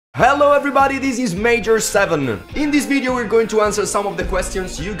Hello everybody, this is Major 7. In this video we're going to answer some of the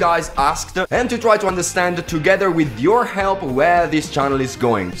questions you guys asked and to try to understand together with your help where this channel is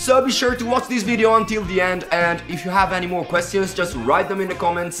going. So be sure to watch this video until the end, and if you have any more questions just write them in the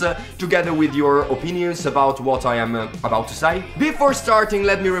comments together with your opinions about what I am about to say. Before starting,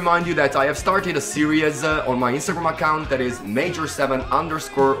 let me remind you that I have started a series on my Instagram account that is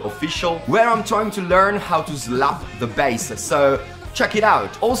Major7_official, where I'm trying to learn how to slap the bass. So check it out.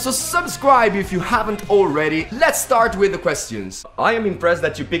 Also subscribe if you haven't already. Let's start with the questions. I am impressed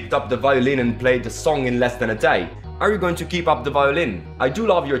that you picked up the violin and played the song in less than a day. Are you going to keep up the violin? I do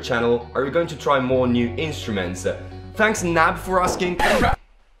love your channel. Are you going to try more new instruments? Thanks Nab for asking.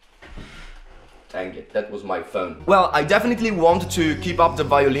 Dang it, that was my phone. Well, I definitely want to keep up the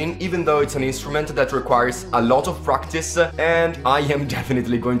violin, even though it's an instrument that requires a lot of practice, and I am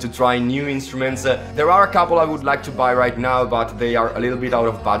definitely going to try new instruments. There are a couple I would like to buy right now, but they are a little bit out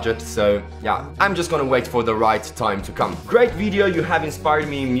of budget, so yeah, I'm just gonna wait for the right time to come. Great video, you have inspired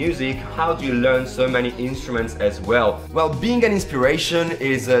me in music. How do you learn so many instruments as well? Well, being an inspiration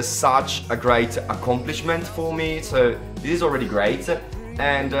is such a great accomplishment for me, so this is already great.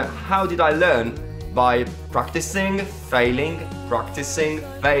 And how did I learn? By practicing, failing,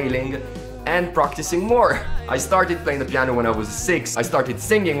 and practicing more. I started playing the piano when I was 6, I started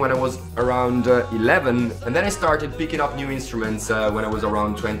singing when I was around 11, and then I started picking up new instruments when I was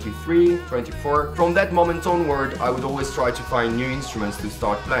around 23, 24. From that moment onward, I would always try to find new instruments to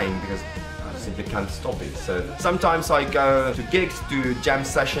start playing because I simply can't stop it. So sometimes I go to gigs, to jam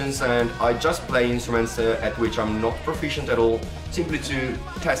sessions, and I just play instruments at which I'm not proficient at all, simply to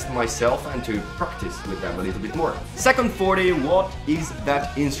test myself and to practice with them a little bit more. Second 40, what is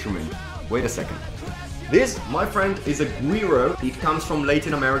that instrument? Wait a second. This, my friend, is a guiro. It comes from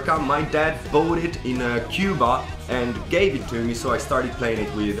Latin America. My dad bought it in Cuba and gave it to me, so I started playing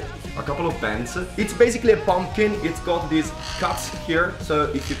it with a couple of bands. It's basically a pumpkin. It's got these cuts here,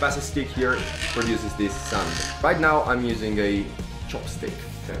 so if you pass a stick here, it produces this sound. Right now I'm using a chopstick.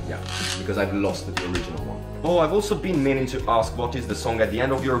 Yeah, because I've lost the original one. Oh, I've also been meaning to ask what is the song at the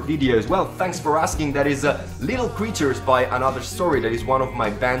end of your videos. Well, thanks for asking. That is Little Creatures by Another Story. That is one of my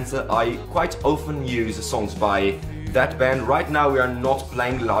bands. I quite often use songs by that band. Right now we are not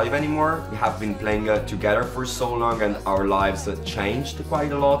playing live anymore. We have been playing together for so long, and our lives changed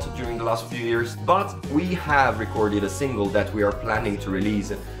quite a lot during the last few years. But we have recorded a single that we are planning to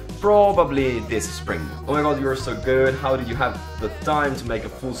release probably this spring. Oh my god, you're so good. How did you have the time to make a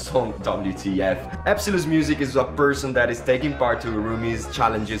full song? WTF. Epsilon's Music is a person that is taking part to Roomie's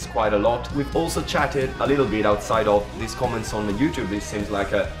challenges quite a lot. We've also chatted a little bit outside of these comments on YouTube. He seems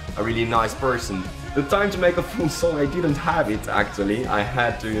like a really nice person. The time to make a full song, I didn't have it actually. I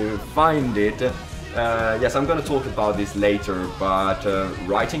had to find it. Yes, I'm gonna talk about this later, but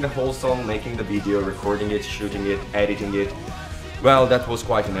writing a whole song, making the video, recording it, shooting it, editing it, well, that was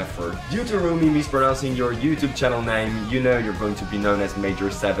quite an effort. Due to Roomie mispronouncing your YouTube channel name, you know you're going to be known as Major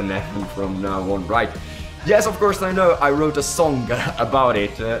 7F from now on, right? Yes, of course I know, I wrote a song about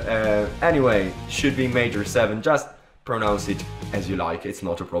it. Anyway, should be Major 7, just pronounce it as you like, it's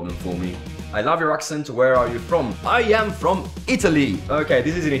not a problem for me. I love your accent, where are you from? I am from Italy. Okay,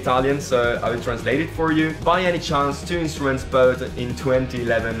 this is in Italian, so I will translate it for you. By any chance, 2 instruments bought in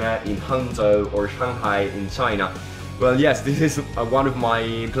 2011 in Hangzhou or Shanghai in China? Well, yes, this is one of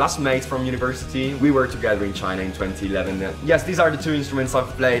my classmates from university. We were together in China in 2011. Yes, these are the 2 instruments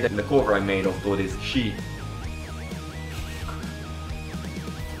I've played in the cover I made of Doris She.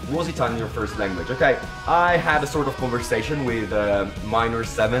 Was Italian your first language? Okay, I had a sort of conversation with minor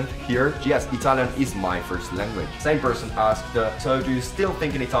 7th here. Yes, Italian is my first language. Same person asked, so do you still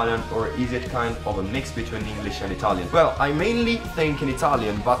think in Italian, or is it kind of a mix between English and Italian? Well, I mainly think in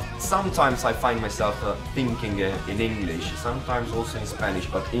Italian, but sometimes I find myself thinking in English, sometimes also in Spanish,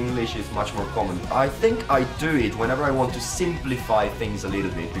 but English is much more common. I think I do it whenever I want to simplify things a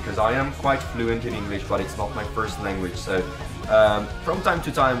little bit, because I am quite fluent in English, but it's not my first language, so from time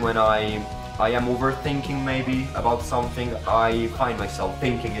to time when I am overthinking maybe about something, I find myself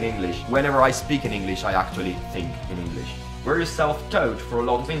thinking in English. Whenever I speak in English, I actually think in English. Were you self-taught for a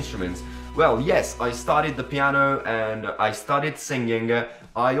lot of instruments? Well, yes, I studied the piano and I studied singing.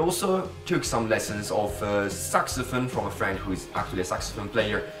 I also took some lessons of saxophone from a friend who is actually a saxophone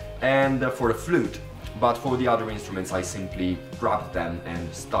player, and for the flute. But for the other instruments I simply grabbed them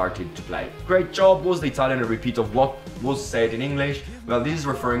and started to play. Great job. Was the Italian a repeat of what was said in English? Well, this is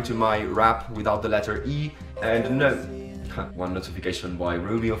referring to my rap without the letter E, and no, One notification by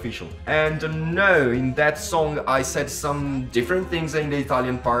Roomie official. And no, in that song I said some different things in the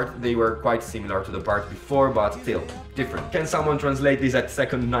Italian part. They were quite similar to the part before, but still different. Can someone translate this at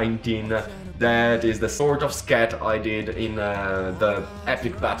second 19? That is the sort of scat I did in the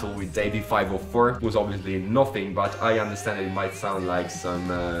epic battle with Davey504. It was obviously nothing, but I understand it might sound like some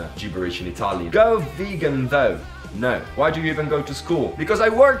gibberish in Italian. Go vegan though. No. Why do you even go to school? Because I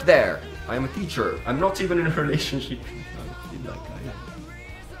work there. I am a teacher. I'm not even in a relationship.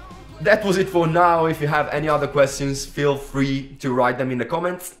 That was it for now. If you have any other questions, feel free to write them in the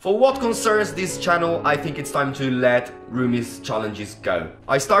comments. For what concerns this channel, I think it's time to let Roomie's challenges go.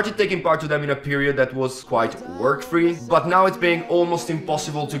 I started taking part to them in a period that was quite work-free, but now it's being almost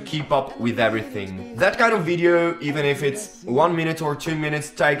impossible to keep up with everything. That kind of video, even if it's 1 minute or 2 minutes,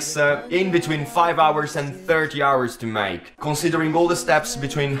 takes in between 5 hours and 30 hours to make. Considering all the steps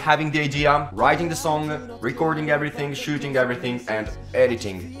between having the idea, writing the song, recording everything, shooting everything, and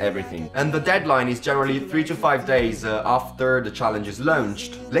editing everything. And the deadline is generally 3 to 5 days after the challenge is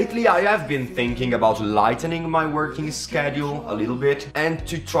launched. Lately I have been thinking about lightening my working schedule a little bit and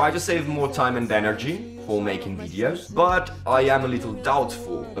to try to save more time and energy for making videos, but I am a little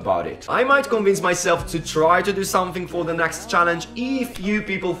doubtful about it. I might convince myself to try to do something for the next challenge if you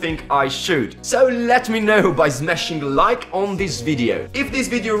people think I should. So let me know by smashing like on this video. If this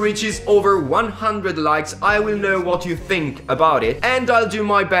video reaches over 100 likes, I will know what you think about it, and I'll do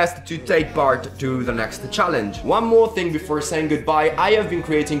my best to take part to the next challenge. One more thing before saying goodbye. I have been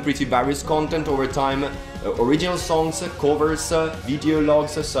creating pretty various content over time. Original songs, covers, video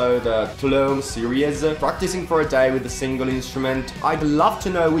logs, so the Clone series, practicing for a day with a single instrument. I'd love to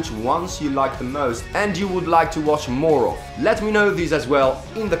know which ones you like the most and you would like to watch more of. Let me know these as well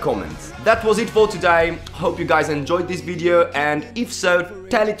in the comments. That was it for today. Hope you guys enjoyed this video, and if so,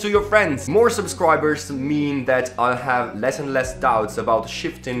 tell it to your friends. More subscribers mean that I'll have less and less doubts about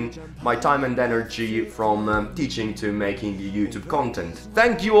shifting my time and energy from teaching to making YouTube content.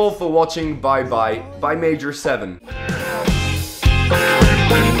 Thank you all for watching. Bye bye. Bye Major 7.